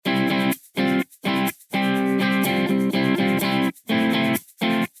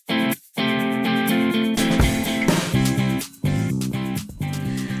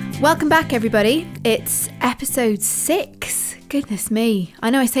Welcome back, everybody. It's episode 6. Goodness me. I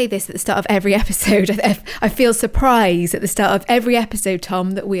know I say this at the start of every episode. I feel surprised at the start of every episode,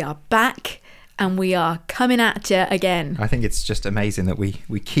 Tom, that we are back and we are coming at you again. I think it's just amazing that we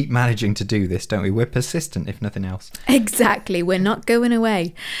keep managing to do this, don't we? We're persistent, if nothing else. Exactly. We're not going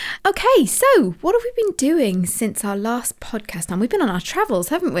away. Okay, so what have we been doing since our last podcast? And we've been on our travels,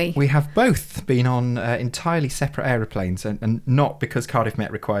 haven't we? We have both been on entirely separate aeroplanes, and not because Cardiff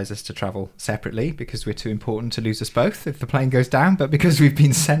Met requires us to travel separately, because we're too important to lose us both if the plane goes down, but because we've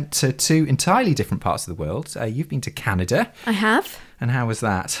been sent to two entirely different parts of the world. You've been to Canada. I have. And how was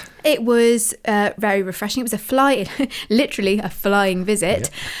that? It was very refreshing. It was literally a flying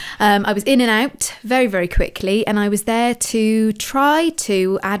visit. Yep. I was in and out very, very quickly, and I was there to try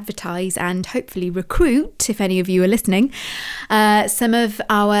to advertise and hopefully recruit, if any of you are listening, some of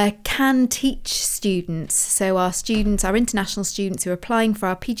our Can Teach students. So our international students who are applying for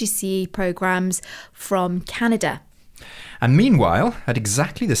our PGCE programmes from Canada. And meanwhile, at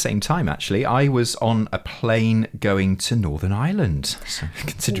exactly the same time, actually, I was on a plane going to Northern Ireland, so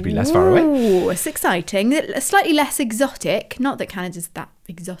considerably less far away. Oh, it's exciting. Slightly less exotic. Not that Canada's that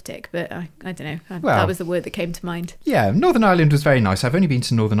exotic, but I don't know. That was the word that came to mind. Yeah, Northern Ireland was very nice. I've only been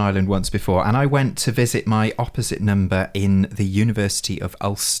to Northern Ireland once before, and I went to visit my opposite number in the University of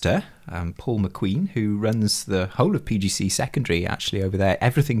Ulster, Paul McQueen, who runs the whole of PGC secondary actually over there,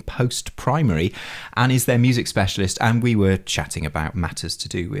 everything post-primary, and is their music specialist. And we were chatting about matters to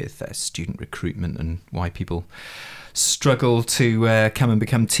do with student recruitment and why people struggle to come and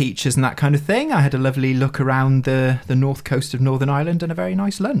become teachers and that kind of thing. I had a lovely look around the north coast of Northern Ireland and a very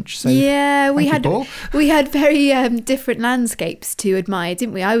nice lunch. So yeah, we had very different landscapes to admire,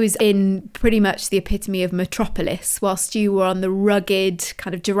 didn't we? I was in pretty much the epitome of metropolis, whilst you were on the rugged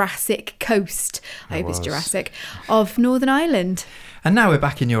kind of Jurassic coast. I hope it's Jurassic of Northern Ireland. And now we're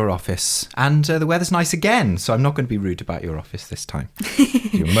back in your office, and the weather's nice again, so I'm not going to be rude about your office this time.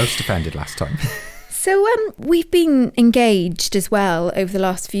 You were most offended last time. So we've been engaged as well over the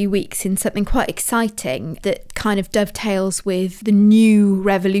last few weeks in something quite exciting that kind of dovetails with the new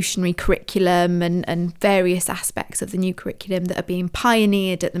revolutionary curriculum and various aspects of the new curriculum that are being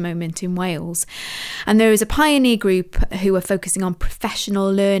pioneered at the moment in Wales. And there is a pioneer group who are focusing on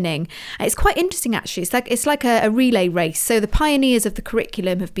professional learning. It's quite interesting, actually. It's like a relay race. So the pioneers of the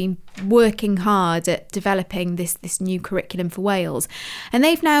curriculum have been working hard at developing this new curriculum for Wales. And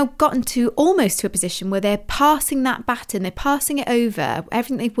they've now gotten almost to a position where they're passing that baton, they're passing it over,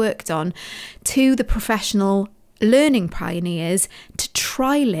 everything they've worked on, to the professional learning pioneers to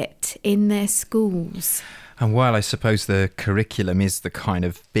trial it in their schools. And while I suppose the curriculum is the kind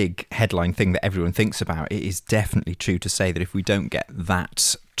of big headline thing that everyone thinks about, it is definitely true to say that if we don't get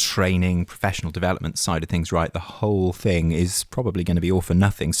that training, professional development side of things right, the whole thing is probably going to be all for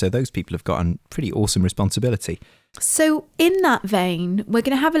nothing. So those people have got a pretty awesome responsibility. So in that vein, we're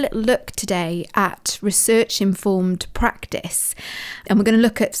going to have a little look today at research-informed practice. And we're going to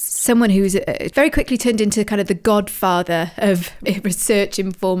look at someone who's very quickly turned into kind of the godfather of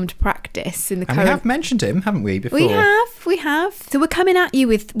research-informed practice. And we have mentioned him, haven't we, before? We have. So we're coming at you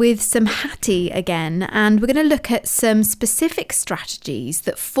with some Hattie again, and we're going to look at some specific strategies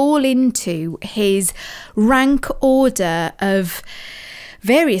that fall into his rank order of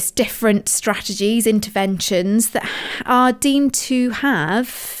various different strategies, interventions that are deemed to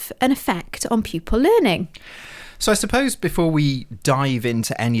have an effect on pupil learning. So I suppose before we dive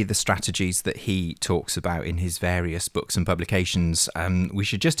into any of the strategies that he talks about in his various books and publications, we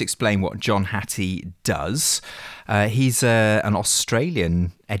should just explain what John Hattie does. He's an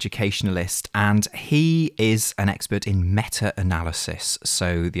Australian educationalist, and he is an expert in meta-analysis.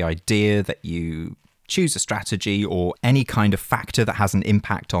 So the idea that you choose a strategy or any kind of factor that has an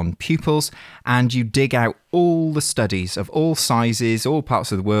impact on pupils, and you dig out all the studies of all sizes, all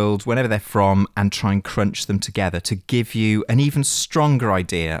parts of the world, wherever they're from, and try and crunch them together to give you an even stronger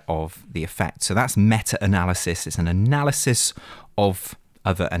idea of the effect. So that's meta-analysis. It's an analysis of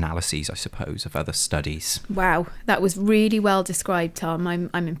other analyses, I suppose, of other studies. Wow, that was really well described, Tom.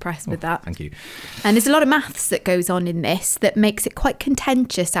 I'm impressed with that. Thank you. And there's a lot of maths that goes on in this that makes it quite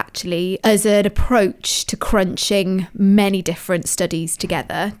contentious, actually, as an approach to crunching many different studies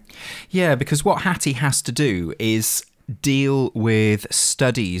together. Yeah, because what Hattie has to do is deal with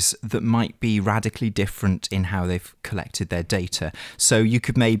studies that might be radically different in how they've collected their data. So you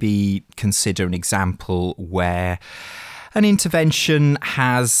could maybe consider an example where An intervention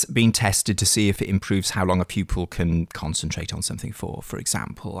has been tested to see if it improves how long a pupil can concentrate on something for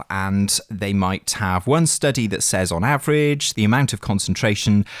example. And they might have one study that says on average the amount of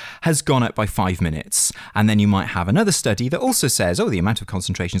concentration has gone up by 5 minutes. And then you might have another study that also says, the amount of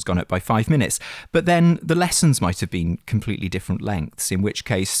concentration has gone up by 5 minutes. But then the lessons might have been completely different lengths, in which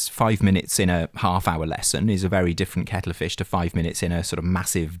case 5 minutes in a half-hour lesson is a very different kettle of fish to 5 minutes in a sort of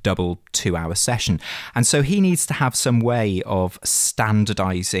massive double 2-hour session. And so he needs to have some way of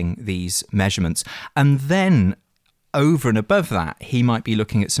standardizing these measurements. And then over and above that, he might be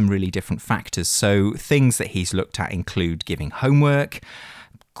looking at some really different factors. So things that he's looked at include giving homework,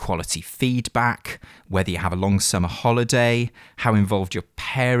 quality feedback, whether you have a long summer holiday, how involved your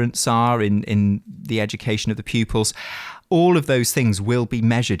parents are in the education of the pupils. All of those things will be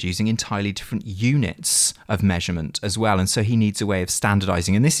measured using entirely different units of measurement as well. And so he needs a way of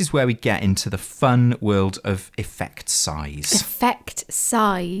standardizing. And this is where we get into the fun world of effect size. Effect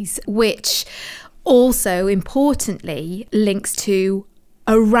size, which also importantly links to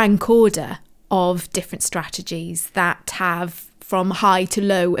a rank order of different strategies that have from high to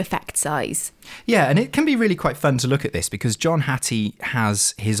low effect size. Yeah, and it can be really quite fun to look at this because John Hattie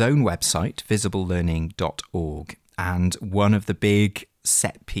has his own website, visiblelearning.org. And one of the big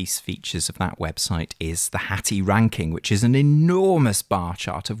set-piece features of that website is the Hattie ranking, which is an enormous bar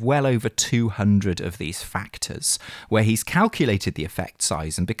chart of well over 200 of these factors, where he's calculated the effect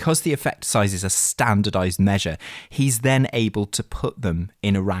size. And because the effect size is a standardized measure, he's then able to put them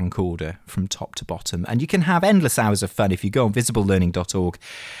in a rank order from top to bottom. And you can have endless hours of fun if you go on visiblelearning.org,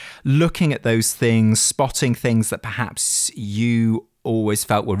 looking at those things, spotting things that perhaps you always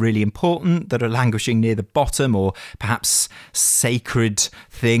felt were really important that are languishing near the bottom, or perhaps sacred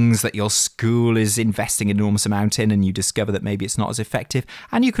things that your school is investing an enormous amount in and you discover that maybe it's not as effective.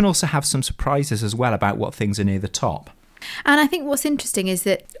 And you can also have some surprises as well about what things are near the top. And I think what's interesting is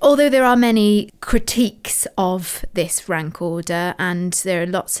that although there are many critiques of this rank order and there are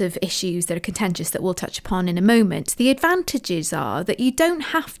lots of issues that are contentious that we'll touch upon in a moment, the advantages are that you don't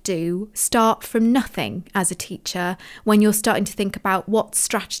have to start from nothing as a teacher when you're starting to think about what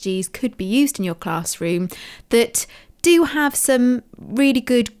strategies could be used in your classroom that do have some really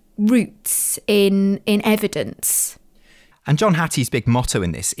good roots in evidence. And John Hattie's big motto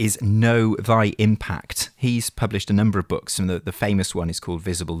in this is know thy impact. He's published a number of books, and the famous one is called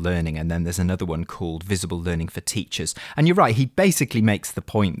Visible Learning, and then there's another one called Visible Learning for Teachers. And you're right, he basically makes the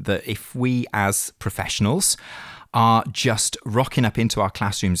point that if we as professionals are just rocking up into our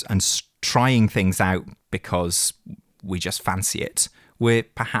classrooms and trying things out because we just fancy it, we're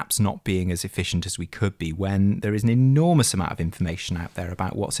perhaps not being as efficient as we could be when there is an enormous amount of information out there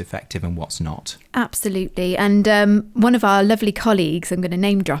about what's effective and what's not. Absolutely. And one of our lovely colleagues, I'm going to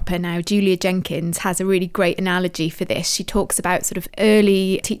name drop her now, Julia Jenkins, has a really great analogy for this. She talks about sort of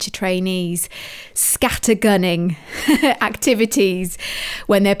early teacher trainees scattergunning activities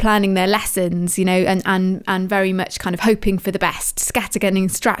when they're planning their lessons, you know, and very much kind of hoping for the best, scattergunning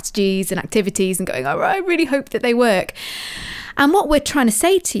strategies and activities and going, I really hope that they work. And what we're trying to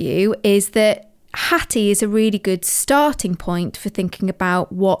say to you is that Hattie is a really good starting point for thinking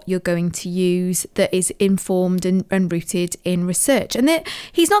about what you're going to use that is informed and rooted in research. And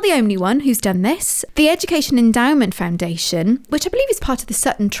he's not the only one who's done this. The Education Endowment Foundation, which I believe is part of the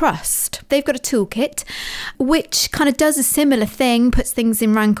Sutton Trust, they've got a toolkit which kind of does a similar thing, puts things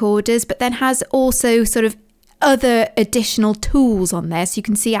in rank orders, but then has also sort of other additional tools on there so you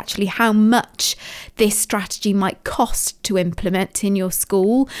can see actually how much this strategy might cost to implement in your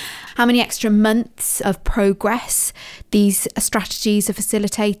school, how many extra months of progress these strategies are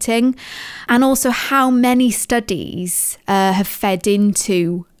facilitating, and also how many studies have fed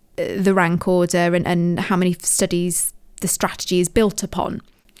into the rank order and how many studies the strategy is built upon.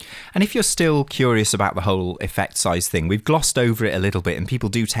 And if you're still curious about the whole effect size thing, we've glossed over it a little bit and people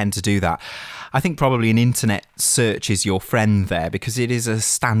do tend to do that. I think probably an internet search is your friend there because it is a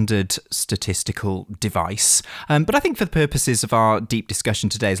standard statistical device. But I think for the purposes of our deep discussion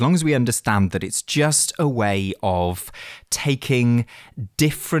today, as long as we understand that it's just a way of taking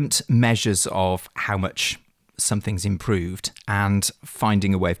different measures of how much something's improved and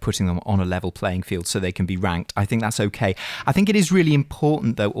finding a way of putting them on a level playing field so they can be ranked, I think that's okay. I think it is really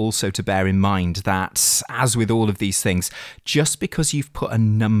important, though, also to bear in mind that, as with all of these things, just because you've put a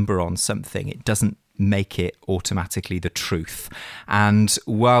number on something, it doesn't make it automatically the truth. And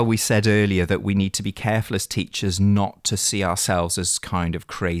while we said earlier that we need to be careful as teachers not to see ourselves as kind of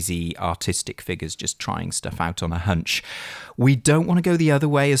crazy artistic figures just trying stuff out on a hunch, we don't want to go the other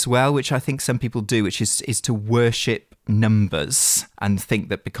way as well, which I think some people do, which is to worship numbers and think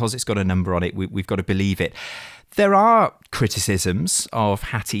that because it's got a number on it, we've got to believe it. There are criticisms of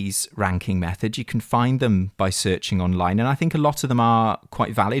Hattie's ranking method. You can find them by searching online, and I think a lot of them are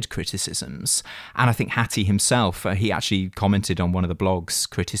quite valid criticisms. And I think Hattie himself, he actually commented on one of the blogs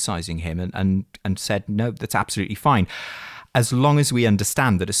criticising him and said, no, that's absolutely fine. As long as we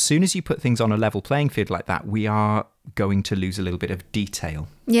understand that as soon as you put things on a level playing field like that, we are going to lose a little bit of detail.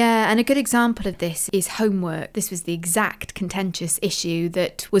 Yeah, and a good example of this is homework. This was the exact contentious issue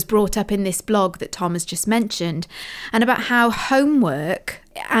that was brought up in this blog that Tom has just mentioned, and about how homework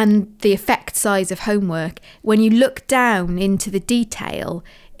and the effect size of homework, when you look down into the detail,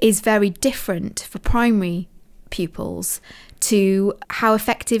 is very different for primary pupils to how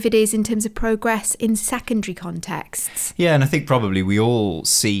effective it is in terms of progress in secondary contexts. Yeah, and I think probably we all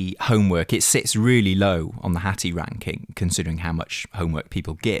see homework. It sits really low on the Hattie ranking, considering how much homework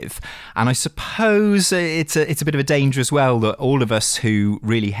people give. And I suppose it's a bit of a danger as well that all of us who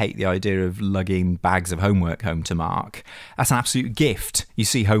really hate the idea of lugging bags of homework home to Mark, that's an absolute gift. You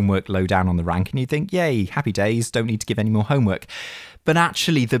see homework low down on the rank and you think, yay, happy days, don't need to give any more homework. But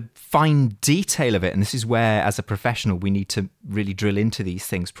actually, the fine detail of it, and this is where, as a professional, we need to really drill into these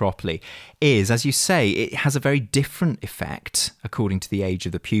things properly, is, as you say, it has a very different effect according to the age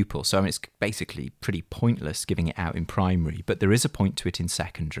of the pupil. So I mean, it's basically pretty pointless giving it out in primary, but there is a point to it in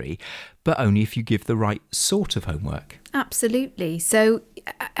secondary, but only if you give the right sort of homework. Absolutely. So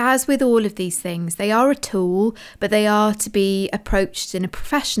as with all of these things, they are a tool, but they are to be approached in a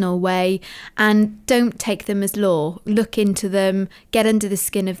professional way, and don't take them as law. Look into them, get under the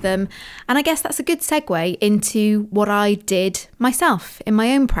skin of them. And I guess that's a good segue into what I did myself in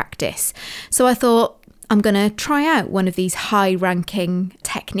my own practice. So I thought, I'm going to try out one of these high ranking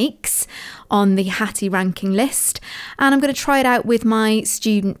techniques on the Hattie ranking list, and I'm going to try it out with my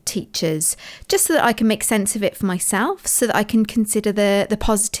student teachers, just so that I can make sense of it for myself, so that I can consider the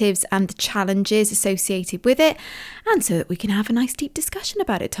positives and the challenges associated with it, and so that we can have a nice deep discussion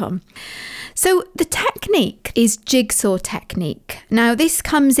about it, Tom. So the technique is jigsaw technique. Now this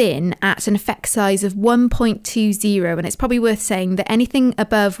comes in at an effect size of 1.20, and it's probably worth saying that anything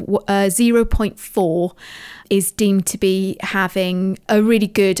above 0.4 is deemed to be having a really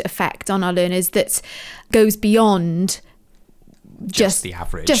good effect on our learners that goes beyond just the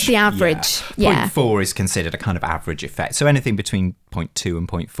average. Just the average, yeah. 0.4 is considered a kind of average effect. So anything between 0.2 and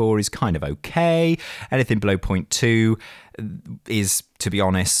 0.4 is kind of okay. Anything below 0.2 is, to be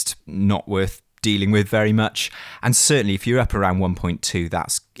honest, not worth dealing with very much. And certainly if you're up around 1.2,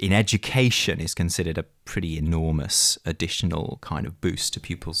 that's in education is considered a pretty enormous additional kind of boost to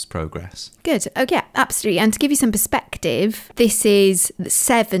pupils' progress. Good. Oh yeah, absolutely. And to give you some perspective, this is the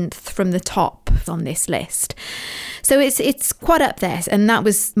 7th from the top on this list. So it's quite up there, and that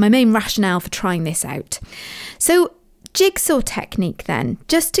was my main rationale for trying this out. So jigsaw technique then,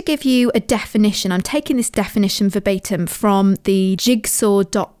 just to give you a definition, I'm taking this definition verbatim from the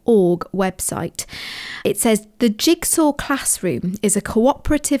jigsaw.org website. It says, the jigsaw classroom is a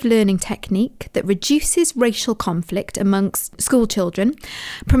cooperative learning technique that reduces racial conflict amongst school children,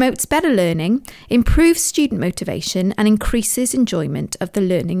 promotes better learning, improves student motivation, and increases enjoyment of the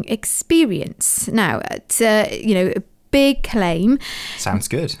learning experience. Now, it's big claim. Sounds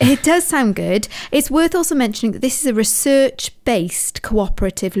good. It does sound good. It's worth also mentioning that this is a research-based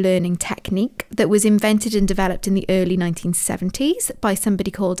cooperative learning technique that was invented and developed in the early 1970s by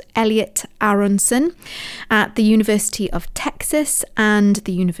somebody called Elliot Aronson at the University of Texas and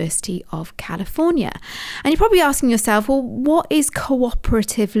the University of California. And you're probably asking yourself, well, what is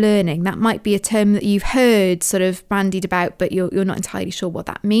cooperative learning? That might be a term that you've heard sort of bandied about, but you're not entirely sure what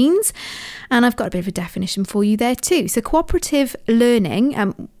that means. And I've got a bit of a definition for you there too. So cooperative learning,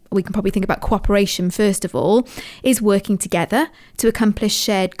 we can probably think about cooperation first of all, is working together to accomplish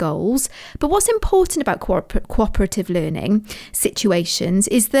shared goals. But what's important about cooperative learning situations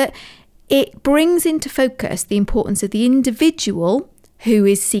is that it brings into focus the importance of the individual who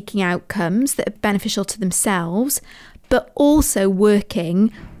is seeking outcomes that are beneficial to themselves, but also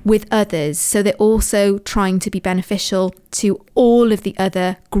working with others. So they're also trying to be beneficial to all of the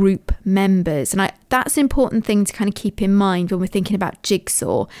other group members. And that's an important thing to kind of keep in mind when we're thinking about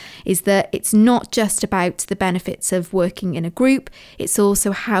jigsaw, is that it's not just about the benefits of working in a group, it's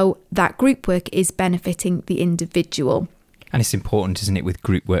also how that group work is benefiting the individual. And it's important, isn't it, with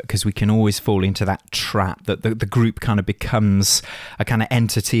group work, because we can always fall into that trap that the group kind of becomes a kind of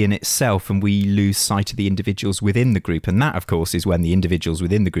entity in itself, and we lose sight of the individuals within the group. And that, of course, is when the individuals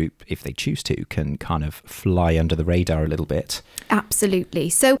within the group, if they choose to, can kind of fly under the radar a little bit. Absolutely.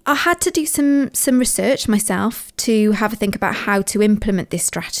 So I had to do some research myself to have a think about how to implement this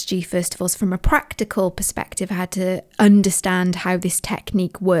strategy. First of all, so from a practical perspective, I had to understand how this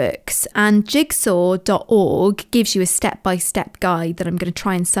technique works. And jigsaw.org gives you a step-by-step guide that I'm going to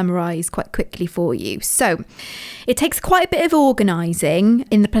try and summarise quite quickly for you. So it takes quite a bit of organising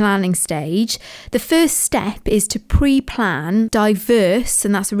in the planning stage. The first step is to pre-plan diverse,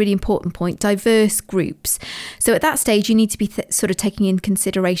 and that's a really important point, diverse groups. So at that stage, you need to be sort of taking in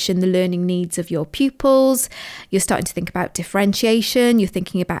consideration the learning needs of your pupils. You're starting to think about differentiation, you're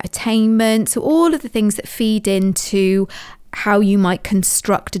thinking about attainment, so all of the things that feed into how you might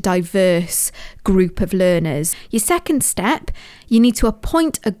construct a diverse group of learners. Your second step, you need to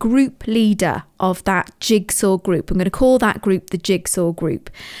appoint a group leader of that jigsaw group. I'm going to call that group the jigsaw group.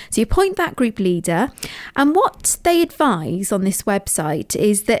 So you appoint that group leader, and what they advise on this website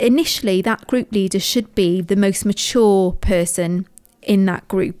is that initially that group leader should be the most mature person in that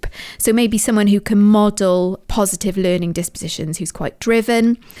group. So maybe someone who can model positive learning dispositions, who's quite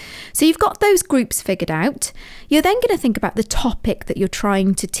driven. So you've got those groups figured out. You're then going to think about the topic that you're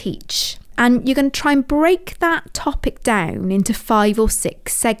trying to teach. And you're going to try and break that topic down into 5 or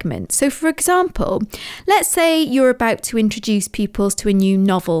 6 segments. So for example, let's say you're about to introduce pupils to a new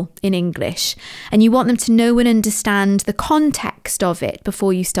novel in English, and you want them to know and understand the context of it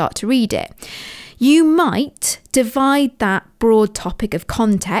before you start to read it. You might divide that broad topic of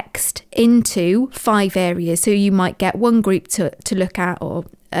context into 5 areas. So you might get one group to look at, or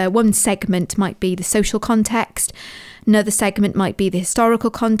one segment might be the social context. Another segment might be the historical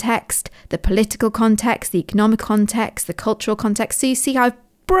context, the political context, the economic context, the cultural context. So you see how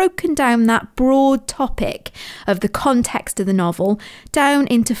I've broken down that broad topic of the context of the novel down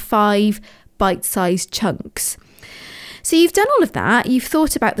into 5 bite-sized chunks. So you've done all of that, you've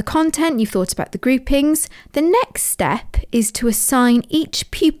thought about the content, you've thought about the groupings. The next step is to assign each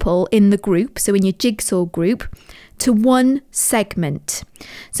pupil in the group, so in your jigsaw group, to one segment.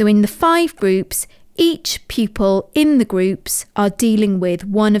 So in the 5 groups, each pupil in the groups are dealing with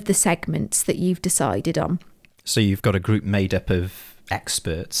one of the segments that you've decided on. So you've got a group made up of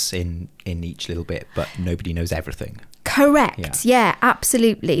experts in each little bit, but nobody knows everything. Correct. Yeah,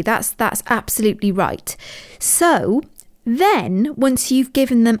 absolutely. That's absolutely right. So then, once you've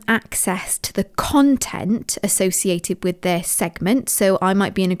given them access to the content associated with their segment, so I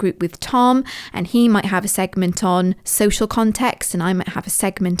might be in a group with Tom, and he might have a segment on social context, and I might have a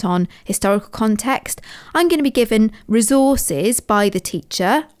segment on historical context. I'm going to be given resources by the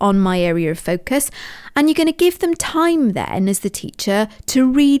teacher on my area of focus, and you're going to give them time then as the teacher to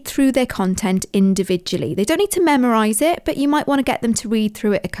read through their content individually. They don't need to memorise it, but you might want to get them to read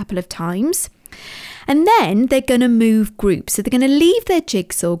through it a couple of times. And then they're going to move groups. So they're going to leave their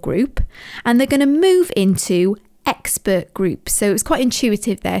jigsaw group and they're going to move into expert groups. So it was quite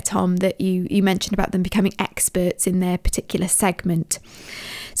intuitive there, Tom, that you mentioned about them becoming experts in their particular segment.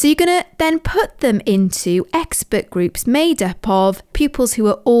 So you're going to then put them into expert groups made up of pupils who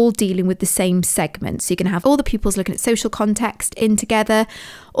are all dealing with the same segment. So you're going to have all the pupils looking at social context in together,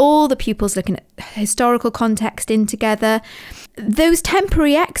 all the pupils looking at historical context in together. Those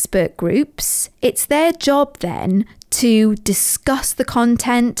temporary expert groups, it's their job then to discuss the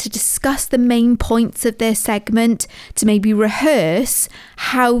content, to discuss the main points of their segment, to maybe rehearse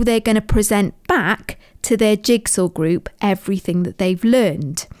how they're going to present back to their jigsaw group everything that they've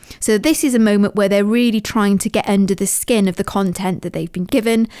learned. So this is a moment where they're really trying to get under the skin of the content that they've been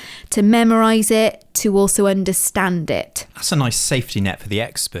given, to memorise it, to also understand it. That's a nice safety net for the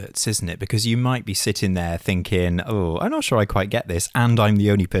experts, isn't it? Because you might be sitting there thinking, oh, I'm not sure I quite get this, and I'm the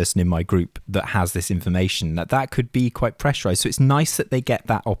only person in my group that has this information. That could be quite pressurised. So it's nice that they get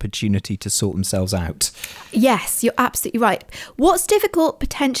that opportunity to sort themselves out. Yes, you're absolutely right. What's difficult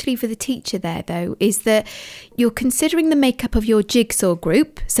potentially for the teacher there, though, is that you're considering the makeup of your jigsaw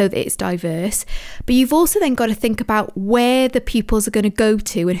group so that it's diverse, but you've also then got to think about where the pupils are going to go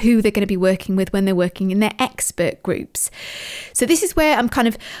to and who they're going to be working with when they're working in their expert groups. So this is where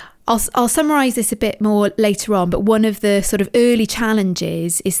I'll summarise this a bit more later on, but one of the sort of early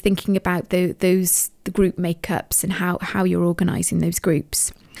challenges is thinking about the group makeups and how you're organising those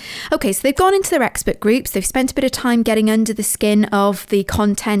groups. Okay, so they've gone into their expert groups, they've spent a bit of time getting under the skin of the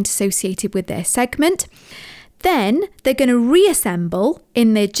content associated with their segment. Then they're going to reassemble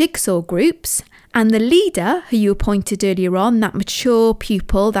in their jigsaw groups And the leader, who you appointed earlier on, that mature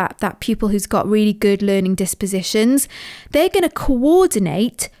pupil, that pupil who's got really good learning dispositions, they're going to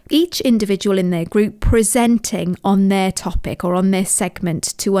coordinate each individual in their group presenting on their topic or on their segment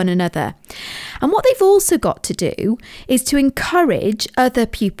to one another. And what they've also got to do is to encourage other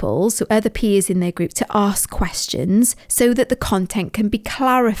pupils, other peers in their group, to ask questions so that the content can be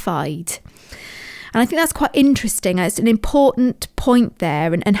clarified. And I think that's quite interesting. It's an important point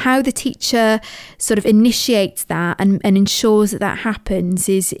there, and how the teacher sort of initiates that and ensures that happens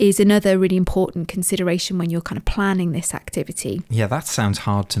is another really important consideration when you're kind of planning this activity. Yeah, that sounds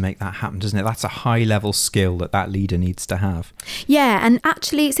hard to make that happen, doesn't it? That's a high level skill that leader needs to have. Yeah, and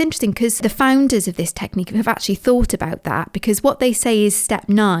actually it's interesting because the founders of this technique have actually thought about that, because what they say is step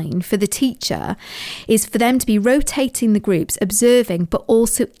 9 for the teacher is for them to be rotating the groups, observing, but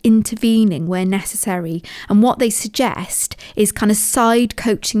also intervening where necessary. And what they suggest is kind of side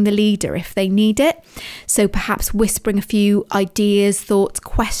coaching the leader if they need it. So perhaps whispering a few ideas, thoughts,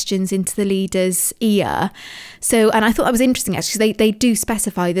 questions into the leader's ear. And I thought that was interesting actually, because they do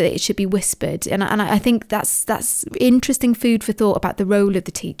specify that it should be whispered. And I think that's interesting food for thought about the role of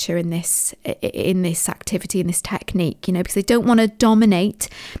the teacher in this activity, in this technique, because they don't want to dominate.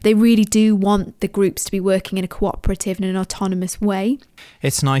 They really do want the groups to be working in a cooperative and an autonomous way.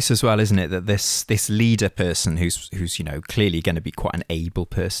 It's nice as well, isn't it, that this leader person who's clearly going to be quite an able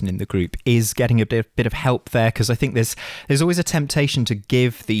person in the group is getting a bit of help there, because I think there's always a temptation to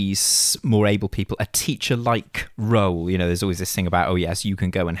give these more able people a teacher-like role. There's always this thing about, oh yes, you can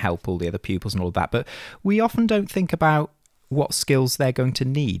go and help all the other pupils and all of that, but we often don't think about what skills they're going to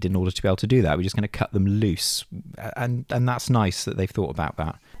need in order to be able to do that. We're just going to cut them loose, and that's nice that they've thought about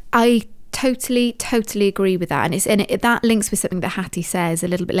that. I totally agree with that, and that links with something that Hattie says a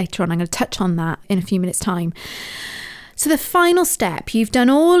little bit later on. I'm going to touch on that in a few minutes' time. So the final step, you've done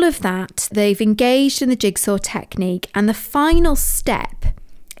all of that, they've engaged in the jigsaw technique, and the final step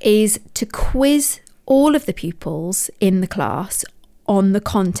is to quiz all of the pupils in the class on the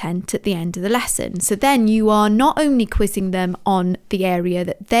content at the end of the lesson. So then you are not only quizzing them on the area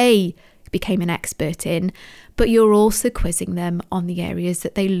that they became an expert in, but you're also quizzing them on the areas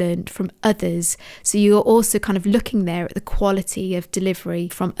that they learned from others. So you're also kind of looking there at the quality of delivery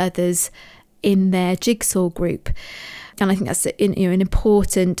from others in their jigsaw group. And I think that's an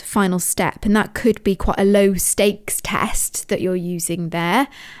important final step. And that could be quite a low stakes test that you're using there.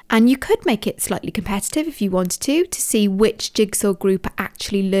 And you could make it slightly competitive if you wanted to see which jigsaw group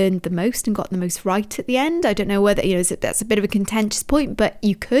actually learned the most and got the most right at the end. I don't know whether, that's a bit of a contentious point, but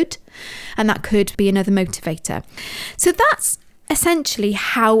you could. And that could be another motivator. So that's essentially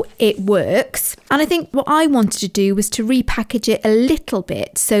how it works. And I think what I wanted to do was to repackage it a little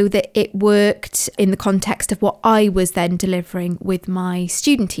bit so that it worked in the context of what I was then delivering with my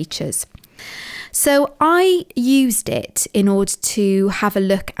student teachers. So I used it in order to have a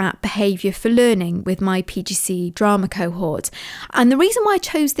look at behaviour for learning with my PGC drama cohort. And the reason why I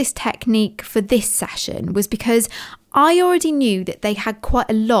chose this technique for this session was because I already knew that they had quite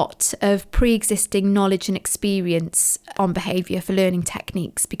a lot of pre-existing knowledge and experience on behaviour for learning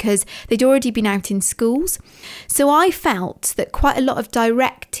techniques because they'd already been out in schools. So I felt that quite a lot of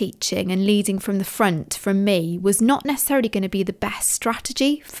direct teaching and leading from the front from me was not necessarily going to be the best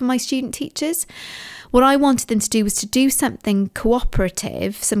strategy for my student teachers. What I wanted them to do was to do something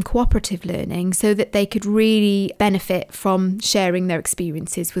cooperative, some cooperative learning, so that they could really benefit from sharing their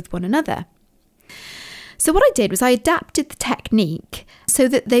experiences with one another. So what I did was I adapted the technique so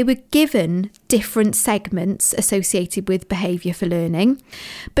that they were given different segments associated with behaviour for learning.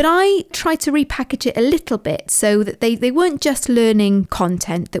 But I tried to repackage it a little bit so that they weren't just learning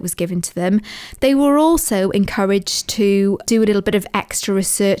content that was given to them. They were also encouraged to do a little bit of extra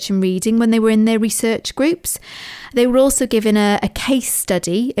research and reading when they were in their research groups. They were also given a case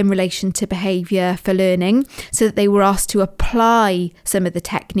study in relation to behaviour for learning so that they were asked to apply some of the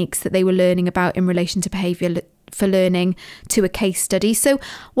techniques that they were learning about in relation to behaviour for learning to a case study. So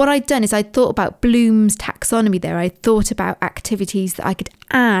what I'd done is I'd thought about Bloom's taxonomy there. I thought about activities that I could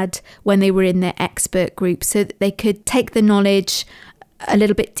add when they were in their expert group so that they could take the knowledge a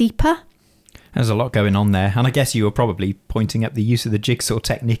little bit deeper. There's a lot going on there. And I guess you were probably pointing up the use of the jigsaw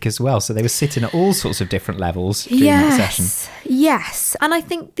technique as well. So they were sitting at all sorts of different levels during that session. Yes. And I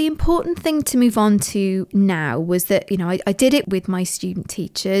think the important thing to move on to now was that, I did it with my student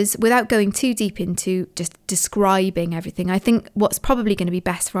teachers without going too deep into just describing everything. I think what's probably going to be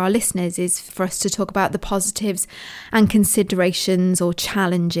best for our listeners is for us to talk about the positives and considerations or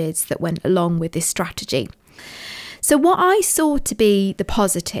challenges that went along with this strategy. So what I saw to be the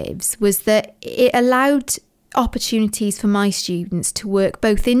positives was that it allowed opportunities for my students to work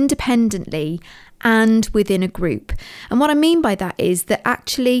both independently and within a group. And what I mean by that is that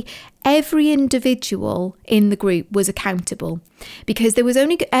actually every individual in the group was accountable, because there was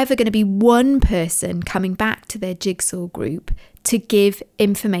only ever going to be one person coming back to their jigsaw group to give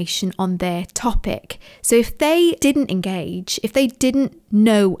information on their topic. So if they didn't engage, if they didn't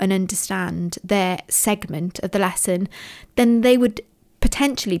know and understand their segment of the lesson, then they would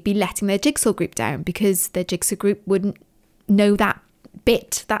potentially be letting their jigsaw group down, because their jigsaw group wouldn't know that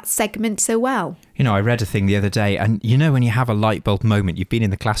segment so well. You know, I read a thing the other day, and you know when you have a light bulb moment, you've been in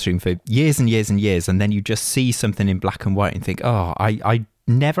the classroom for years and years and years, and then you just see something in black and white and think, oh, I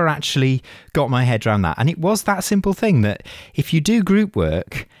never actually got my head around that. And it was that simple thing that if you do group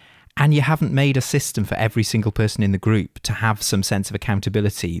work and you haven't made a system for every single person in the group to have some sense of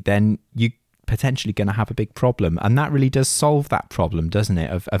accountability, then you potentially going to have a big problem. And that really does solve that problem, doesn't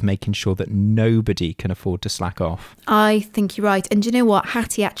it, of making sure that nobody can afford to slack off. I think you're right. And you know what?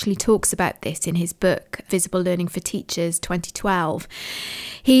 Hattie actually talks about this in his book, Visible Learning for Teachers 2012.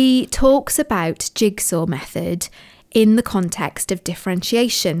 He talks about jigsaw method in the context of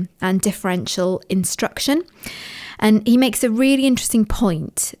differentiation and differential instruction. And he makes a really interesting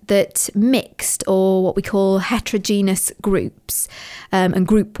point that mixed, or what we call heterogeneous groups and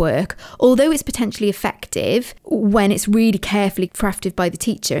group work, although it's potentially effective when it's really carefully crafted by the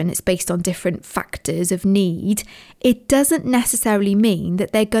teacher and it's based on different factors of need, it doesn't necessarily mean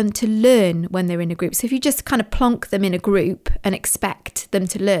that they're going to learn when they're in a group. So if you just kind of plonk them in a group and expect them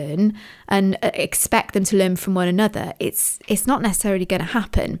to learn and expect them to learn from one another, it's not necessarily going to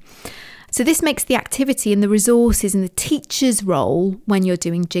happen. So this makes the activity and the resources and the teacher's role when you're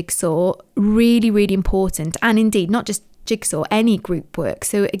doing jigsaw really, really important. And indeed, not just jigsaw, any group work.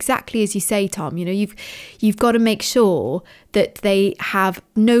 So exactly as you say, Tom, you know, you've got to make sure that they have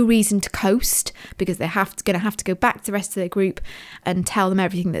no reason to coast, because they're going to have to go back to the rest of their group and tell them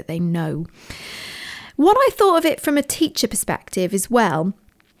everything that they know. What I thought of it from a teacher perspective as well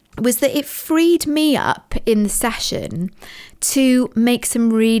was that it freed me up in the session to make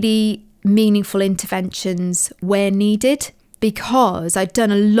some really meaningful interventions where needed, because I'd done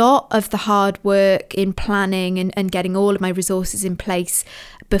a lot of the hard work in planning and getting all of my resources in place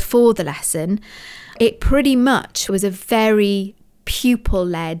before the lesson. It pretty much was a very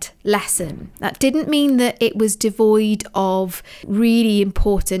pupil-led lesson. That didn't mean that it was devoid of really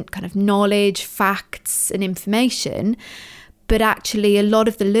important kind of knowledge, facts and information, but actually a lot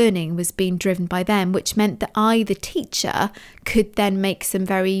of the learning was being driven by them, which meant that I, the teacher, could then make some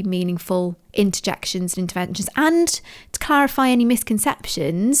very meaningful interjections and interventions and to clarify any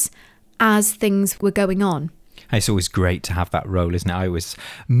misconceptions as things were going on. It's always great to have that role, isn't it? I always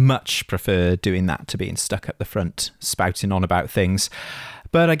much prefer doing that to being stuck at the front, spouting on about things.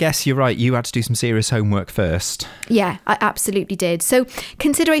 But I guess you're right, you had to do some serious homework first. Yeah, I absolutely did. So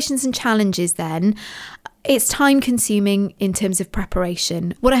considerations and challenges then. It's time consuming in terms of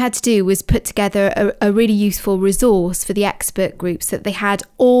preparation. What I had to do was put together a really useful resource for the expert groups, so that they had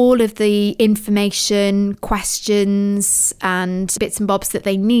all of the information, questions and bits and bobs that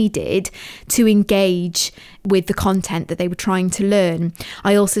they needed to engage with the content that they were trying to learn.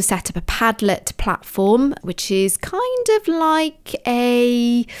 I also set up a Padlet platform, which is kind of like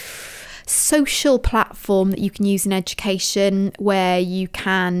a social platform that you can use in education, where you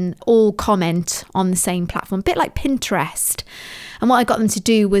can all comment on the same platform, a bit like Pinterest. And what I got them to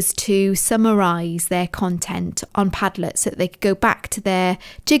do was to summarise their content on Padlet so that they could go back to their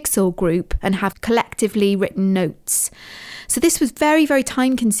jigsaw group and have collectively written notes. So this was very, very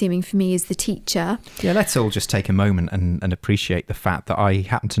time consuming for me as the teacher. Yeah, let's all just take a moment and appreciate the fact that I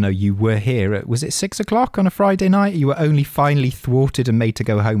happen to know you were here at, was it 6 o'clock on a Friday night? You were only finally thwarted and made to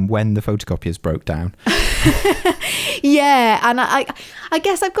go home when the photocopiers broke down. Yeah, and I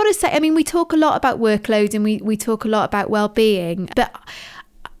guess I've got to say, I mean, we talk a lot about workload and we talk a lot about well-being, but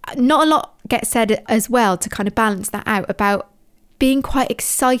not a lot gets said as well to kind of balance that out about being quite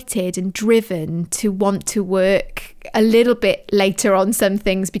excited and driven to want to work a little bit later on some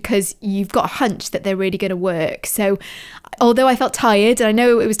things because you've got a hunch that they're really going to work. So although I felt tired and I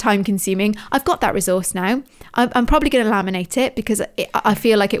know it was time consuming, I've got that resource now. I'm probably going to laminate it because I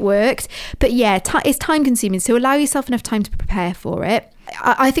feel like it worked. But yeah, it's time consuming. So allow yourself enough time to prepare for it.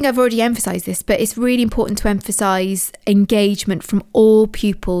 I think I've already emphasised this, but it's really important to emphasise engagement from all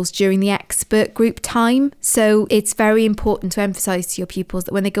pupils during the expert group time. So it's very important to emphasise to your pupils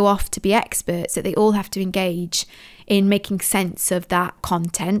that when they go off to be experts, that they all have to engage in making sense of that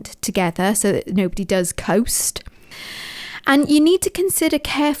content together so that nobody does coast. And you need to consider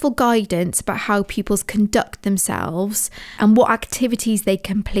careful guidance about how pupils conduct themselves and what activities they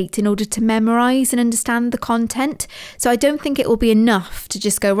complete in order to memorise and understand the content. So I don't think it will be enough to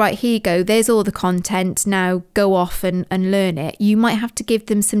just go, right, here you go, there's all the content, now go off and learn it. You might have to give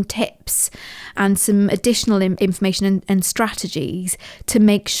them some tips and some additional information and strategies to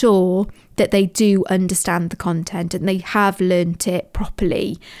make sure that they do understand the content and they have learnt it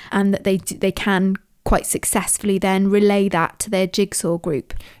properly, and that they can quite successfully then relay that to their jigsaw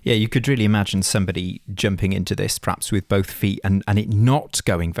group. Yeah, you could really imagine somebody jumping into this perhaps with both feet and it not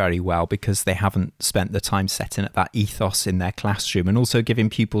going very well because they haven't spent the time setting up that ethos in their classroom, and also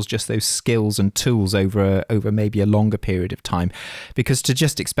giving pupils just those skills and tools over maybe a longer period of time. Because to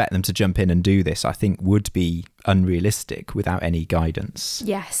just expect them to jump in and do this, I think, would be unrealistic without any guidance.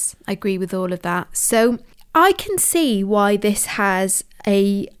 Yes, I agree with all of that. So I can see why this has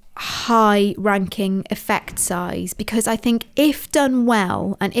a high ranking effect size, because I think if done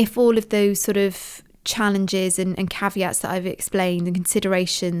well, and if all of those sort of challenges and caveats that I've explained and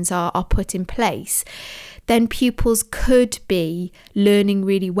considerations are put in place, then pupils could be learning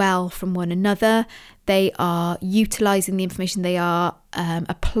really well from one another. They are utilising the information, they are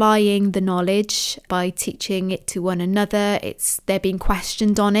applying the knowledge by teaching it to one another. They're being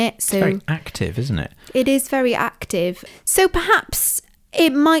questioned on it. So it's very active, isn't it? It is very active. So perhaps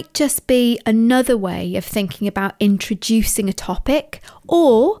it might just be another way of thinking about introducing a topic,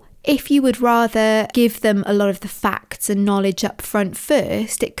 or if you would rather give them a lot of the facts and knowledge up front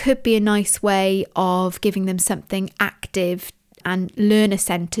first, it could be a nice way of giving them something active and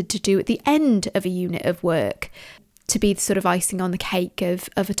learner-centred to do at the end of a unit of work, to be the sort of icing on the cake of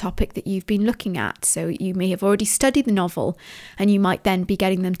a topic that you've been looking at. So you may have already studied the novel, and you might then be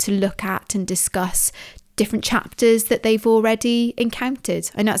getting them to look at and discuss different chapters that they've already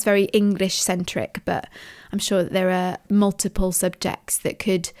encountered. I know it's very English-centric, but I'm sure that there are multiple subjects that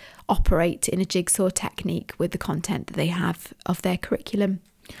could operate in a jigsaw technique with the content that they have of their curriculum.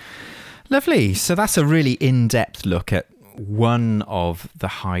 Lovely. So that's a really in-depth look at one of the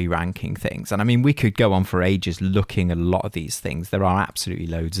high-ranking things. And I mean, we could go on for ages looking at a lot of these things. There are absolutely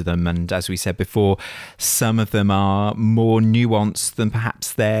loads of them. And as we said before, some of them are more nuanced than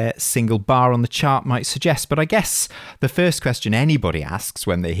perhaps their single bar on the chart might suggest. But I guess the first question anybody asks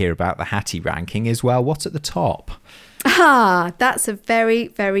when they hear about the Hattie ranking is, well, what's at the top? That's a very,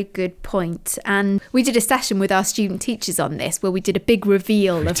 very good point. And we did a session with our student teachers on this, where we did a big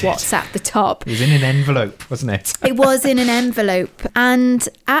reveal of what's at the top. It was in an envelope, wasn't it? It was in an envelope. And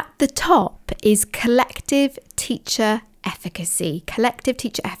at the top is collective teacher efficacy. Collective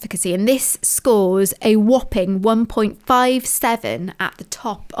teacher efficacy. And this scores a whopping 1.57 at the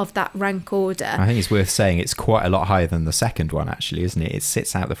top of that rank order. I think it's worth saying it's quite a lot higher than the second one, actually, isn't it? It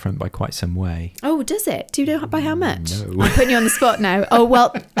sits out the front by quite some way. Oh, does it? Do you know by how much? No. I'm putting you on the spot now. Oh,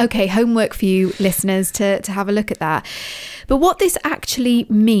 well, okay, homework for you listeners to have a look at that. But what this actually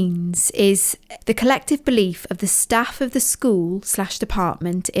means is the collective belief of the staff of the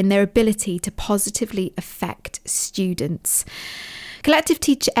school/department in their ability to positively affect students. Collective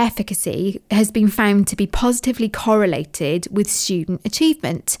teacher efficacy has been found to be positively correlated with student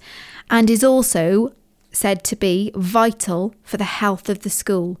achievement, and is also said to be vital for the health of the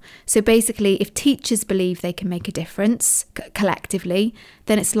school. So basically, if teachers believe they can make a difference collectively,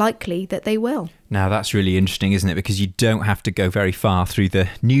 then it's likely that they will. Now, that's really interesting, isn't it? Because you don't have to go very far through the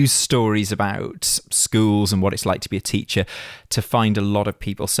news stories about schools and what it's like to be a teacher to find a lot of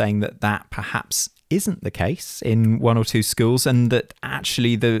people saying that perhaps isn't the case in one or two schools, and that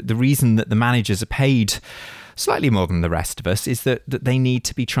actually the reason that the managers are paid slightly more than the rest of us is that they need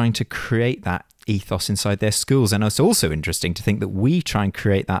to be trying to create that ethos inside their schools. And it's also interesting to think that we try and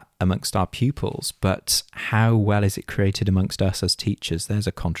create that amongst our pupils, but how well is it created amongst us as teachers? There's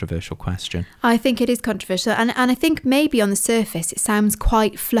a controversial question. I think it is controversial, and I think maybe on the surface it sounds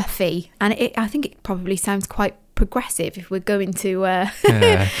quite fluffy, and I think it probably sounds quite progressive if we're going to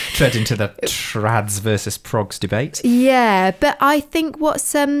tread into the trads versus progs debate. Yeah, but I think what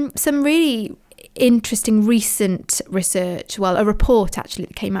some really interesting recent research, well, a report actually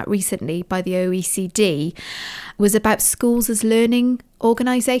that came out recently by the OECD, was about schools as learning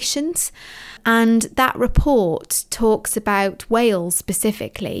organisations. And that report talks about Wales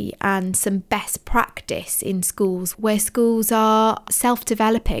specifically and some best practice in schools, where schools are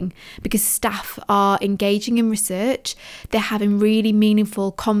self-developing because staff are engaging in research, they're having really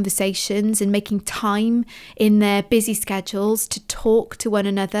meaningful conversations and making time in their busy schedules to talk to one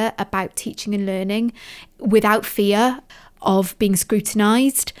another about teaching and learning without fear of being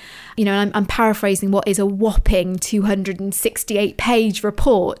scrutinised. You know, I'm paraphrasing what is a whopping 268-page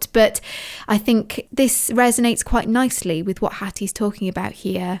report, but I think this resonates quite nicely with what Hattie's talking about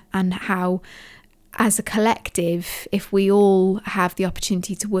here, and how, as a collective, if we all have the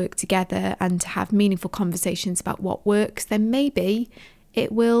opportunity to work together and to have meaningful conversations about what works, then maybe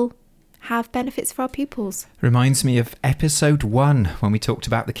it will have benefits for our pupils. Reminds me of episode 1 when we talked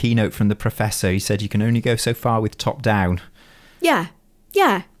about the keynote from the professor. He said you can only go so far with top down. Yeah.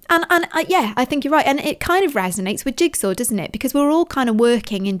 And I think you're right. And it kind of resonates with Jigsaw, doesn't it? Because we're all kind of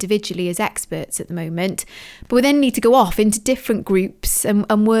working individually as experts at the moment, but we then need to go off into different groups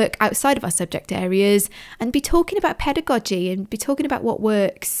and work outside of our subject areas and be talking about pedagogy and be talking about what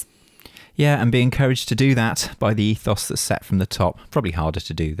works. Yeah, and be encouraged to do that by the ethos that's set from the top. Probably harder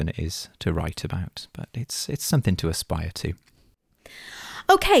to do than it is to write about, but it's something to aspire to.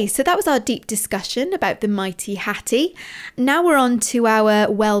 Okay, so that was our deep discussion about the mighty Hattie. Now we're on to our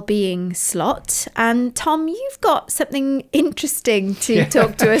well-being slot. And Tom, you've got something interesting to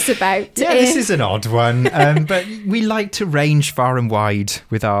talk to us about. Yeah, this is an odd one, but we like to range far and wide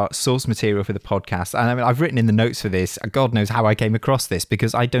with our source material for the podcast. And I mean, I've written in the notes for this, God knows how I came across this,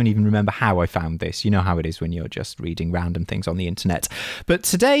 because I don't even remember how I found this. You know how it is when you're just reading random things on the internet. But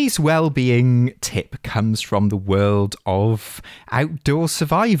today's well-being tip comes from the world of outdoor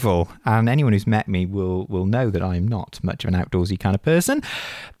survival, and anyone who's met me will know that I'm not much of an outdoorsy kind of person,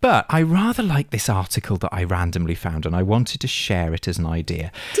 but I rather like this article that I randomly found, and I wanted to share it as an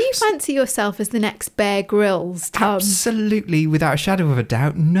idea. Do you fancy yourself as the next Bear Grylls, Tom? Absolutely, without a shadow of a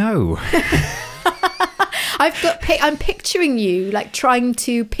doubt, no. I'm picturing you like trying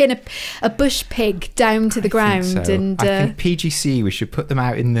to pin a bush pig down to the ground. So. And I think PGC, we should put them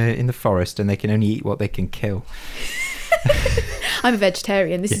out in the forest, and they can only eat what they can kill. I'm a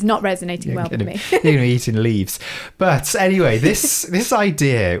vegetarian. This is not resonating well with me. You're going to be eating leaves. But anyway, this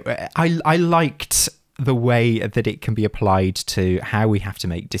idea, I liked the way that it can be applied to how we have to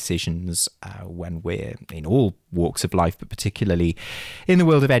make decisions when we're in all walks of life, but particularly in the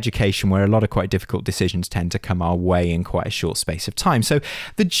world of education, where a lot of quite difficult decisions tend to come our way in quite a short space of time. So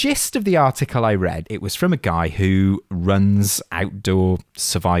the gist of the article I read, it was from a guy who runs outdoor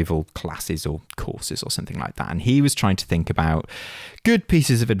survival classes or courses or something like that. And he was trying to think about good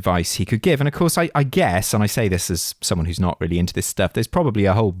pieces of advice he could give. And of course, I guess, and I say this as someone who's not really into this stuff, there's probably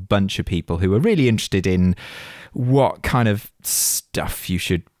a whole bunch of people who are really interested in what kind of stuff you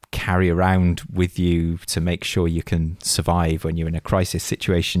should carry around with you to make sure you can survive when you're in a crisis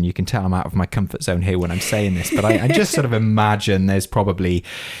situation. You can tell I'm out of my comfort zone here when I'm saying this, but I just sort of imagine there's probably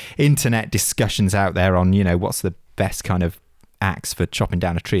internet discussions out there on, you know, what's the best kind of axe for chopping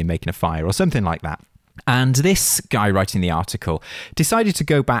down a tree and making a fire or something like that. And this guy writing the article decided to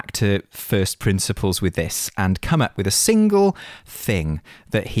go back to first principles with this and come up with a single thing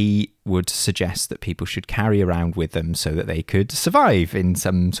that he would suggest that people should carry around with them so that they could survive in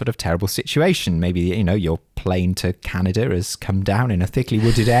some sort of terrible situation. Maybe, you know, your plane to Canada has come down in a thickly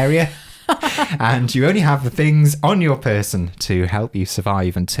wooded area and you only have the things on your person to help you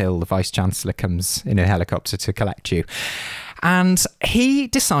survive until the Vice-Chancellor comes in a helicopter to collect you. And he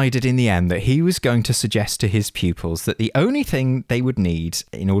decided in the end that he was going to suggest to his pupils that the only thing they would need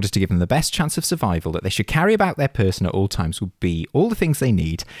in order to give them the best chance of survival, that they should carry about their person at all times, would be all the things they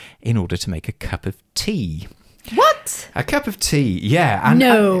need in order to make a cup of tea. What? A cup of tea, yeah. And,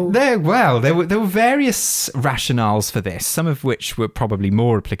 no. And there were various rationales for this, some of which were probably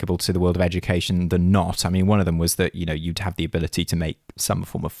more applicable to the world of education than not. I mean, one of them was that, you know, you'd have the ability to make some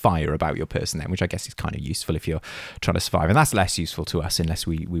form of fire about your person then, which I guess is kind of useful if you're trying to survive. And that's less useful to us unless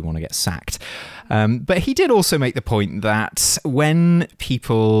we want to get sacked. But he did also make the point that when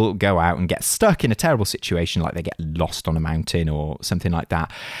people go out and get stuck in a terrible situation, like they get lost on a mountain or something like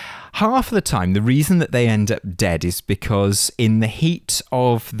that, half of the time, the reason that they end up dead is because in the heat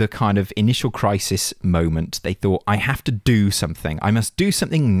of the kind of initial crisis moment, they thought, I have to do something. I must do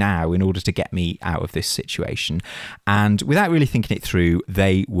something now in order to get me out of this situation. And without really thinking it through,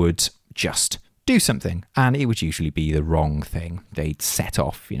 they would just do something, and it would usually be the wrong thing. They'd set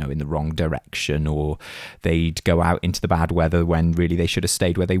off, you know, in the wrong direction, or they'd go out into the bad weather when really they should have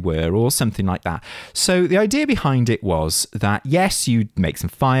stayed where they were, or something like that. So the idea behind it was that, yes, you'd make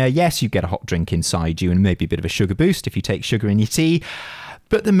some fire, yes, you'd get a hot drink inside you, and maybe a bit of a sugar boost if you take sugar in your tea,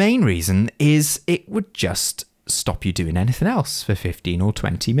 but the main reason is it would just stop you doing anything else for 15 or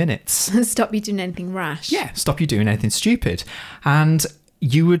 20 minutes. Stop you doing anything rash. Yeah, stop you doing anything stupid. And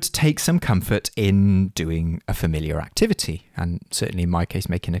you would take some comfort in doing a familiar activity. And certainly in my case,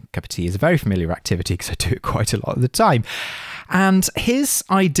 making a cup of tea is a very familiar activity because I do it quite a lot of the time. And his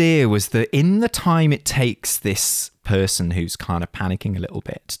idea was that in the time it takes this person who's kind of panicking a little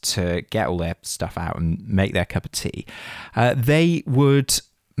bit to get all their stuff out and make their cup of tea, they would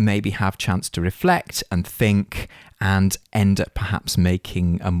maybe have a chance to reflect and think and end up perhaps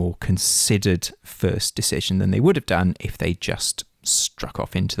making a more considered first decision than they would have done if they just struck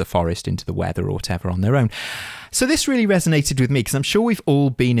off into the forest, into the weather or whatever on their own. So this really resonated with me because I'm sure we've all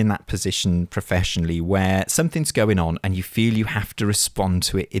been in that position professionally where something's going on and you feel you have to respond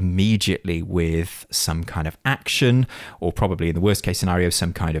to it immediately with some kind of action, or probably in the worst case scenario,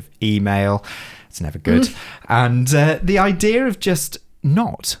 some kind of email. It's never good. And the idea of just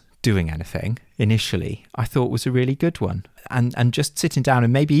not doing anything initially, I thought was a really good one. And just sitting down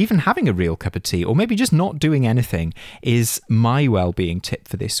and maybe even having a real cup of tea, or maybe just not doing anything, is my well-being tip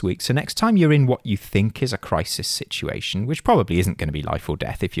for this week. So next time you're in what you think is a crisis situation, which probably isn't going to be life or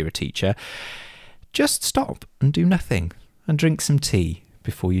death if you're a teacher, just stop and do nothing and drink some tea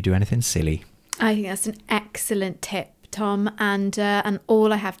before you do anything silly. I think that's an excellent tip, Tom, and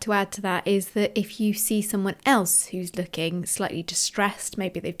all I have to add to that is that if you see someone else who's looking slightly distressed,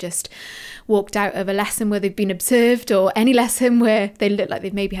 maybe they've just walked out of a lesson where they've been observed, or any lesson where they look like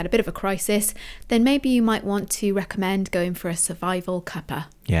they've maybe had a bit of a crisis, then maybe you might want to recommend going for a survival cuppa.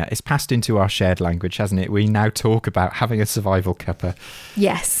 Yeah, it's passed into our shared language, hasn't it? We now talk about having a survival cuppa.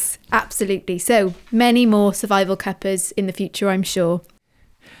 Yes, absolutely. So many more survival cuppas in the future, I'm sure.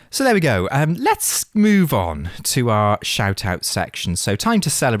 So there we go. Let's move on to our shout out section. So time to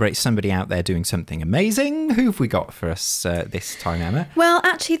celebrate somebody out there doing something amazing. Who have we got for us this time, Emma? Well,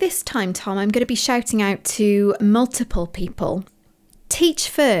 actually this time, Tom, I'm going to be shouting out to multiple people. Teach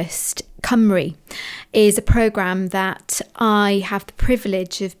First Cymru is a programme that I have the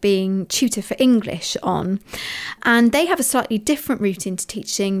privilege of being tutor for English on, and they have a slightly different route into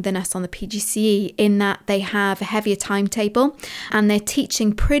teaching than us on the PGCE in that they have a heavier timetable and they're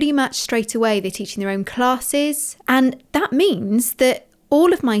teaching pretty much straight away. They're teaching their own classes, and that means that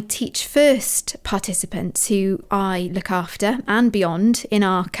all of my Teach First participants who I look after and beyond in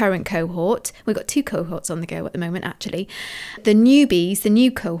our current cohort, we've got 2 cohorts on the go at the moment actually, the newbies, the new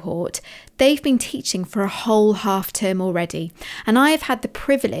cohort, they've been teaching for a whole half term already. And I have had the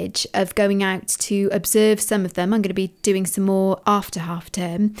privilege of going out to observe some of them. I'm going to be doing some more after half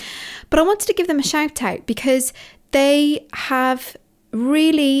term. But I wanted to give them a shout out because they have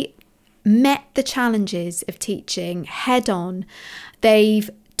really met the challenges of teaching head on. They've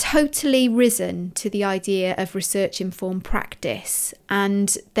totally risen to the idea of research-informed practice,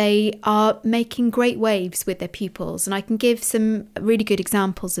 and they are making great waves with their pupils. And I can give some really good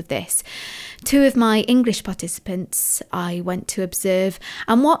examples of this. 2 of my English participants I went to observe,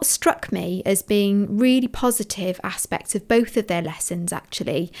 and what struck me as being really positive aspects of both of their lessons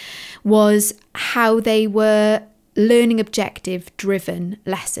actually was how they were learning objective driven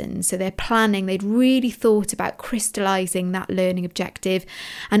lessons. So they're planning, they'd really thought about crystallizing that learning objective,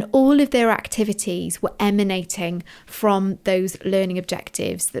 and all of their activities were emanating from those learning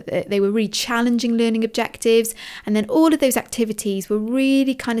objectives. That they were really challenging learning objectives, and then all of those activities were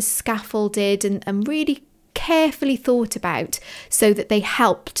really kind of scaffolded and really carefully thought about so that they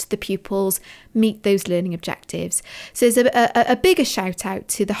helped the pupils meet those learning objectives. So there's a bigger shout out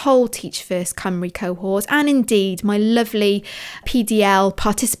to the whole Teach First Cymru cohort, and indeed my lovely PDL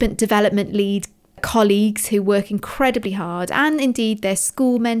participant development lead colleagues who work incredibly hard, and indeed their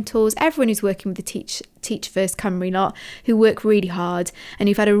school mentors, everyone who's working with the Teach First Cymru lot, who work really hard and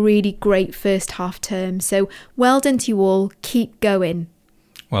who've had a really great first half term. So well done to you all, keep going.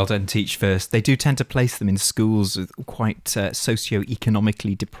 Well done, Teach First. They do tend to place them in schools with quite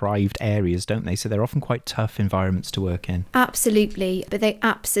socio-economically deprived areas, don't they? So they're often quite tough environments to work in. Absolutely. But they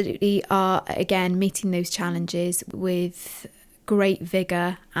absolutely are, again, meeting those challenges with great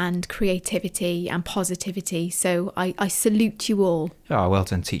vigour and creativity and positivity. So I salute you all. Oh, well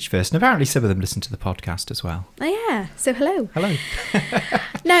done, Teach First. And apparently some of them listen to the podcast as well. Oh, yeah. So hello. Hello.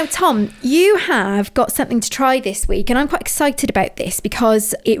 Now, Tom, you have got something to try this week, and I'm quite excited about this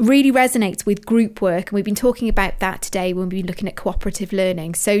because it really resonates with group work, and we've been talking about that today when we've been looking at cooperative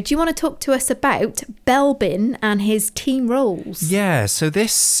learning. So do you want to talk to us about Belbin and his team roles? Yeah, so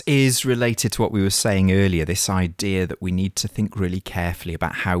this is related to what we were saying earlier, this idea that we need to think really carefully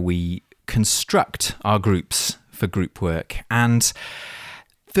about how we construct our groups for group work. And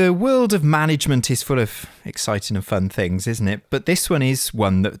The world of management is full of exciting and fun things, isn't it? But this one is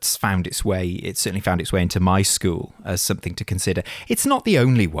one that's found its way, it certainly found its way into my school as something to consider. It's not the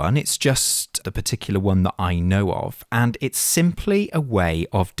only one, it's just the particular one that I know of. And it's simply a way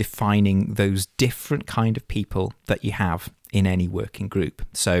of defining those different kind of people that you have in any working group.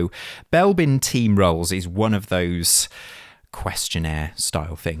 So Belbin team roles is one of those questionnaire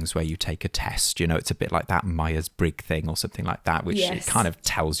style things where you take a test. It's a bit like that Myers-Briggs thing or something like that, which it kind of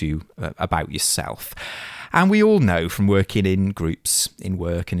tells you about yourself. And we all know from working in groups in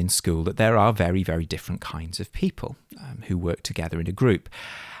work and in school that there are very, very different kinds of people who work together in a group.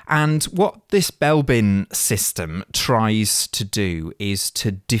 And what this Belbin system tries to do is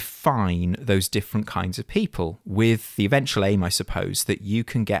to define those different kinds of people with the eventual aim, I suppose, that you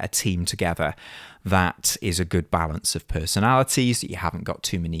can get a team together that is a good balance of personalities, that you haven't got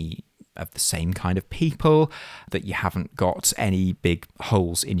too many of the same kind of people, that you haven't got any big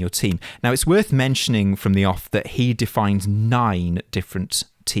holes in your team. Now, it's worth mentioning from the off that he defines 9 different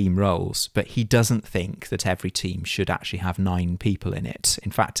team roles, but he doesn't think that every team should actually have 9 people in it.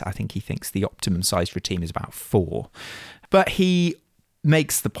 In fact, I think he thinks the optimum size for a team is about 4. But he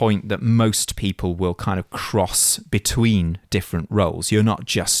makes the point that most people will kind of cross between different roles. You're not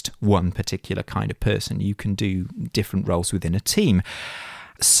just one particular kind of person. You can do different roles within a team.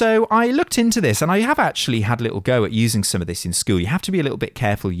 So I looked into this, and I have actually had a little go at using some of this in school. You have to be a little bit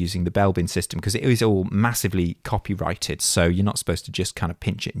careful using the Belbin system because it is all massively copyrighted, so you're not supposed to just kind of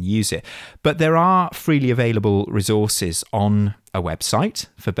pinch it and use it. But there are freely available resources on a website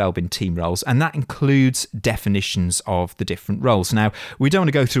for Belbin team roles, and that includes definitions of the different roles. Now, we don't want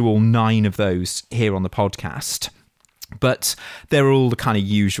to go through all 9 of those here on the podcast, but they're all the kind of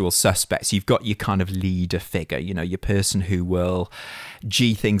usual suspects. You've got your kind of leader figure, your person who will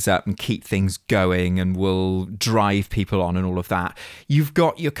G things up and keep things going and will drive people on and all of that. You've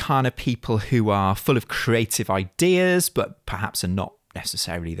got your kind of people who are full of creative ideas, but perhaps are not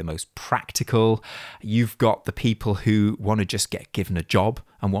necessarily the most practical. You've got the people who want to just get given a job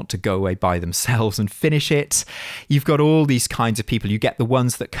and want to go away by themselves and finish it. You've got all these kinds of people. You get the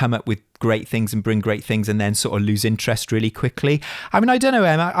ones that come up with great things and bring great things and then sort of lose interest really quickly. I mean, I don't know,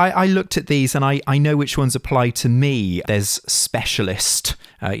 Emma. I looked at these and I know which ones apply to me. There's specialist,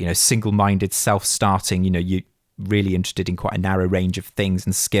 single-minded, self-starting, you really interested in quite a narrow range of things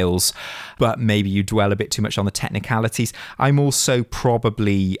and skills, but maybe you dwell a bit too much on the technicalities. I'm also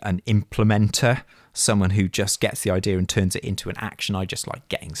probably an implementer, someone who just gets the idea and turns it into an action. I just like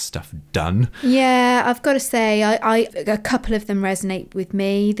getting stuff done. Yeah, I've got to say, a couple of them resonate with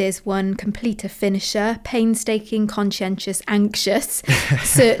me. There's one, completer finisher, painstaking, conscientious, anxious,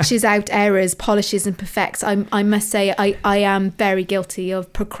 searches out errors, polishes and perfects. I must say, I am very guilty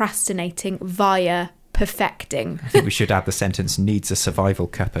of procrastinating via perfecting. I think we should add the sentence needs a survival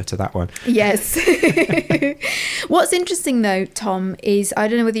cuppa to that one. Yes. What's interesting though, Tom, is I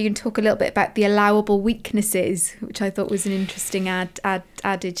don't know whether you can talk a little bit about the allowable weaknesses, which I thought was an interesting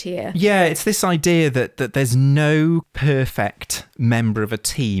adage here. Yeah, it's this idea that there's no perfect member of a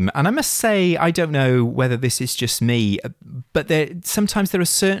team. And I must say, I don't know whether this is just me, but sometimes there are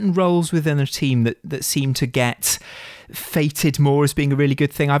certain roles within a team that seem to get fated more as being a really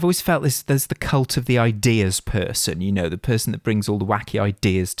good thing. I've always felt there's the cult of the ideas person, the person that brings all the wacky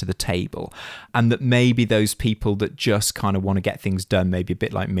ideas to the table, and that maybe those people that just kind of want to get things done, maybe a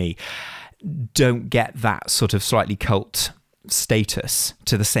bit like me, don't get that sort of slightly cult status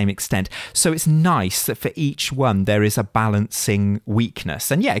to the same extent. So it's nice that for each one there is a balancing weakness,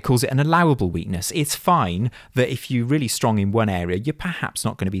 and it calls it an allowable weakness. It's fine that if you're really strong in one area, you're perhaps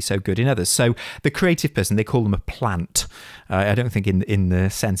not going to be so good in others. So the creative person, they call them a plant. I don't think in the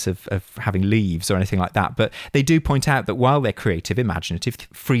sense of having leaves or anything like that, but they do point out that while they're creative, imaginative,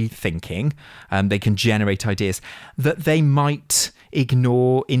 free thinking, they can generate ideas, that they might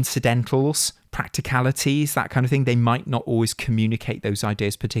ignore incidentals, practicalities, that kind of thing. They might not always communicate those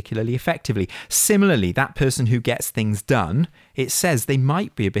ideas particularly effectively. Similarly, that person who gets things done, it says they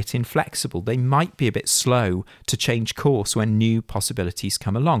might be a bit inflexible. They might be a bit slow to change course when new possibilities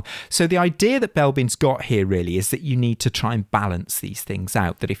come along. So the idea that Belbin's got here really is that you need to try and balance these things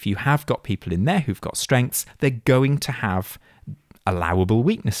out, that if you have got people in there who've got strengths, they're going to have allowable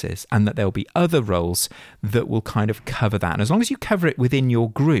weaknesses, and that there'll be other roles that will kind of cover that. And as long as you cover it within your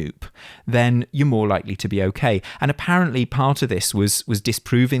group, then you're more likely to be okay. And apparently part of this was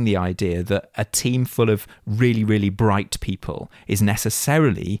disproving the idea that a team full of really, really bright people is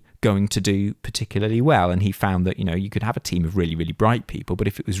necessarily going to do particularly well. And he found that, you could have a team of really, really bright people, but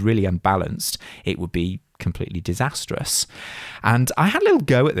if it was really unbalanced, it would be completely disastrous. And I had a little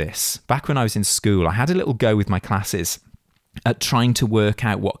go at this back when I was in school. I had a little go with my classes. at trying to work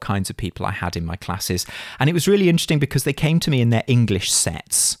out what kinds of people I had in my classes. And it was really interesting because they came to me in their English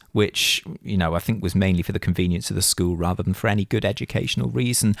sets, which, I think was mainly for the convenience of the school rather than for any good educational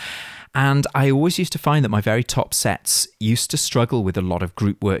reason. And I always used to find that my very top sets used to struggle with a lot of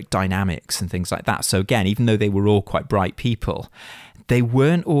group work dynamics and things like that. So again, even though they were all quite bright people, they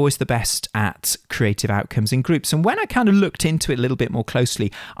weren't always the best at creative outcomes in groups. And when I kind of looked into it a little bit more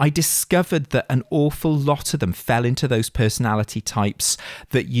closely, I discovered that an awful lot of them fell into those personality types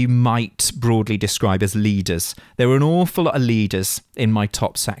that you might broadly describe as leaders. There were an awful lot of leaders in my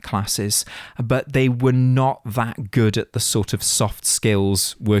top set classes, but they were not that good at the sort of soft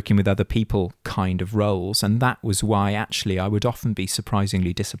skills, working with other people kind of roles. And that was why actually I would often be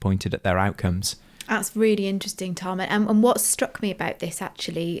surprisingly disappointed at their outcomes. That's really interesting, Tom. And what struck me about this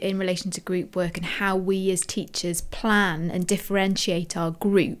actually in relation to group work and how we as teachers plan and differentiate our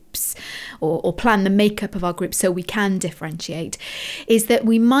groups or plan the makeup of our groups so we can differentiate is that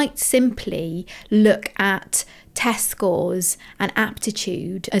we might simply look at test scores and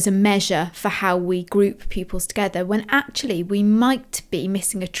aptitude as a measure for how we group pupils together, when actually we might be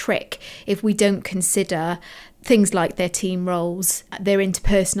missing a trick if we don't consider things like their team roles, their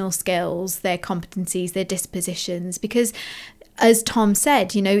interpersonal skills, their competencies, their dispositions, because as Tom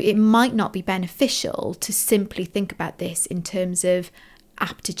said, it might not be beneficial to simply think about this in terms of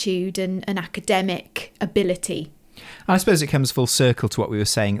aptitude and academic ability. I suppose it comes full circle to what we were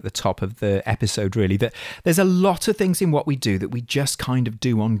saying at the top of the episode, really, that there's a lot of things in what we do that we just kind of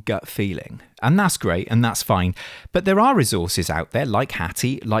do on gut feeling. And that's great and that's fine. But there are resources out there like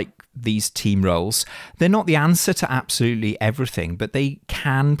Hattie, like these team roles. They're not the answer to absolutely everything, but they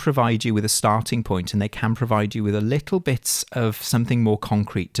can provide you with a starting point and they can provide you with a little bit of something more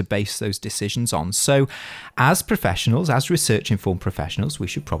concrete to base those decisions on. So as professionals, as research-informed professionals, we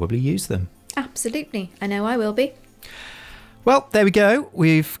should probably use them. Absolutely. I know I will be. Well, there we go.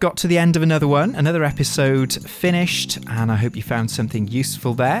 We've got to the end of another episode finished, and I hope you found something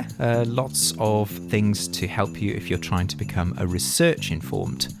useful there. Lots of things to help you if you're trying to become a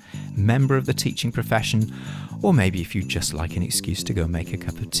research-informed member of the teaching profession, or maybe if you just like an excuse to go make a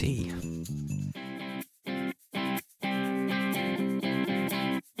cup of tea.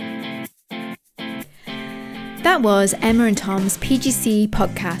 That was Emma and Tom's PGCE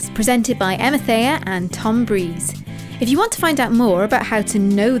podcast, presented by Emma Thayer and Tom Breeze. If you want to find out more about how to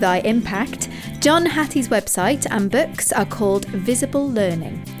know thy impact, John Hattie's website and books are called Visible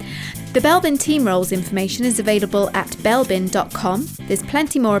Learning. The Belbin team roles information is available at belbin.com. There's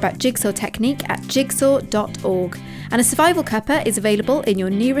plenty more about jigsaw technique at jigsaw.org. And a survival cuppa is available in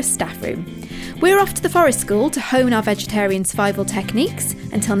your nearest staff room. We're off to the Forest School to hone our vegetarian survival techniques.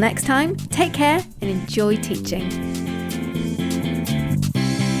 Until next time, take care and enjoy teaching.